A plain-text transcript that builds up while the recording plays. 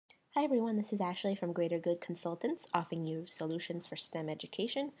Hi everyone, this is Ashley from Greater Good Consultants, offering you solutions for STEM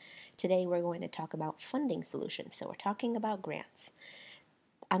education. Today we're going to talk about funding solutions, so we're talking about grants.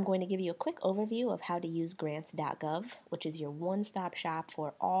 I'm going to give you a quick overview of how to use grants.gov, which is your one-stop shop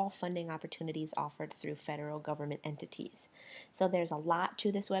for all funding opportunities offered through federal government entities. So there's a lot to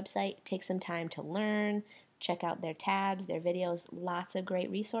this website. Take some time to learn, check out their tabs, their videos, lots of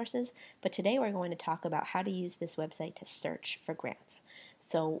great resources. But today we're going to talk about how to use this website to search for grants.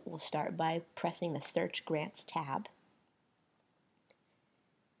 So we'll start by pressing the Search Grants tab.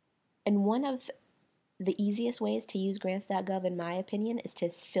 And one of the easiest ways to use grants.gov, in my opinion, is to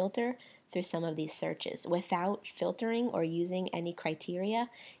filter through some of these searches. Without filtering or using any criteria,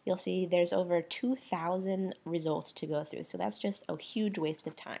 you'll see there's over 2,000 results to go through. So that's just a huge waste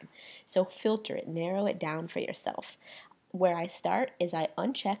of time. So filter it, narrow it down for yourself. Where I start is I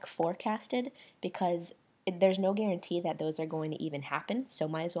uncheck forecasted because there's no guarantee that those are going to even happen. So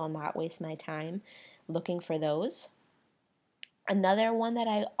might as well not waste my time looking for those. Another one that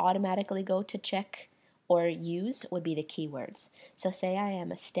I automatically go to check or use would be the keywords. So say I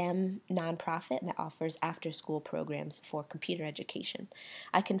am a STEM nonprofit that offers after-school programs for computer education.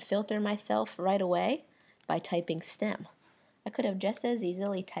 I can filter myself right away by typing STEM. I could have just as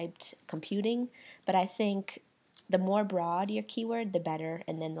easily typed computing, but I think the more broad your keyword, the better,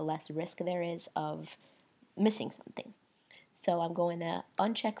 and then the less risk there is of missing something. So I'm going to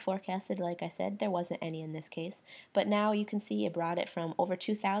uncheck forecasted. Like I said, there wasn't any in this case, but now you can see it brought it from over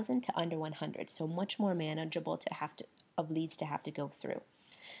 2,000 to under 100, so much more manageable of leads to have to go through.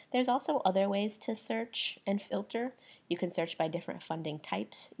 There's also other ways to search and filter. You can search by different funding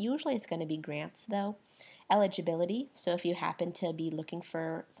types. Usually it's going to be grants though. Eligibility, so if you happen to be looking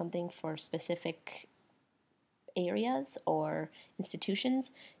for something for specific areas or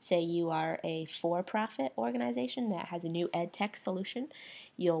institutions, say you are a for-profit organization that has a new ed tech solution,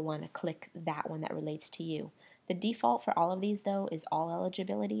 you'll want to click that one that relates to you. The default for all of these though is all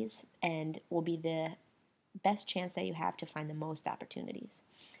eligibilities and will be the best chance that you have to find the most opportunities.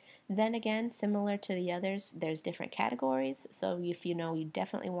 Then again, similar to the others, there's different categories. So if you know you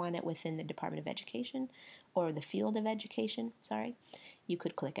definitely want it within the Department of Education or the field of education, you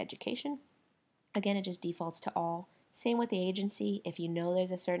could click education. Again, it just defaults to all. Same with the agency. If you know there's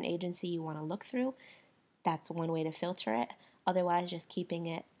a certain agency you want to look through, that's one way to filter it. Otherwise, just keeping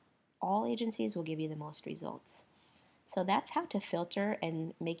it all agencies will give you the most results. So that's how to filter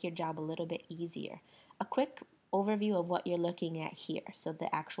and make your job a little bit easier. A quick overview of what you're looking at here, so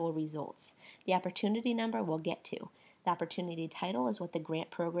the actual results. The opportunity number we'll get to. The opportunity title is what the grant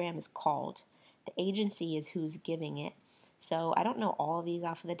program is called. The agency is who's giving it. So I don't know all of these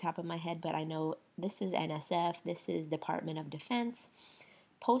off of the top of my head, but I know this is NSF, this is Department of Defense.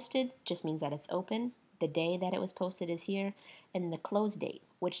 Posted just means that it's open. The day that it was posted is here, and the close date,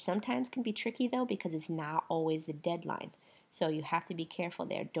 which sometimes can be tricky though because it's not always the deadline. So you have to be careful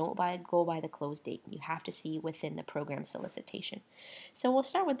there. Don't go by the close date. You have to see within the program solicitation. So we'll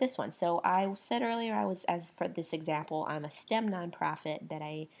start with this one. So I said earlier as for this example, I'm a STEM nonprofit that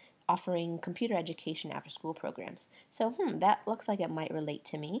I offering computer education after school programs. So that looks like it might relate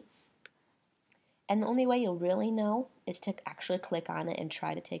to me. And the only way you'll really know is to actually click on it and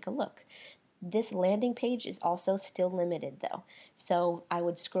try to take a look. This landing page is also still limited though. So I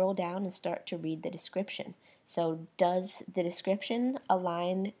would scroll down and start to read the description. So does the description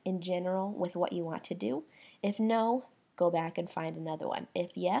align in general with what you want to do? If no, go back and find another one.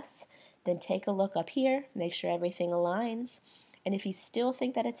 If yes, then take a look up here, make sure everything aligns. And if you still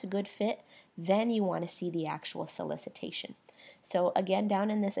think that it's a good fit, then you want to see the actual solicitation. So again,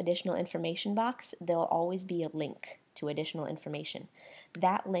 down in this additional information box, there'll always be a link to additional information.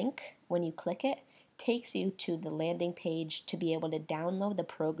 That link, when you click it, takes you to the landing page to be able to download the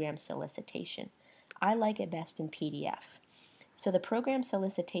program solicitation. I like it best in PDF. So the program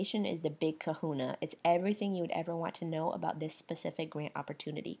solicitation is the big kahuna. It's everything you would ever want to know about this specific grant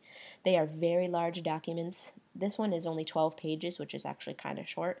opportunity. They are very large documents. This one is only 12 pages, which is actually kind of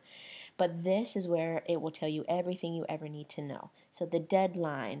short. But this is where it will tell you everything you ever need to know. So the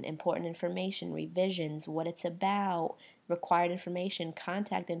deadline, important information, revisions, what it's about, required information,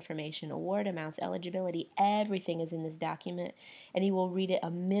 contact information, award amounts, eligibility, everything is in this document. And you will read it a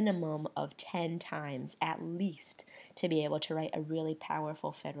minimum of 10 times at least to be able to write a really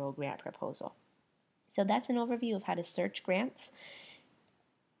powerful federal grant proposal. So that's an overview of how to search grants.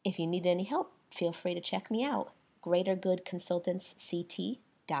 If you need any help, feel free to check me out.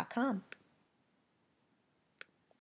 GreaterGoodConsultantsCT.com.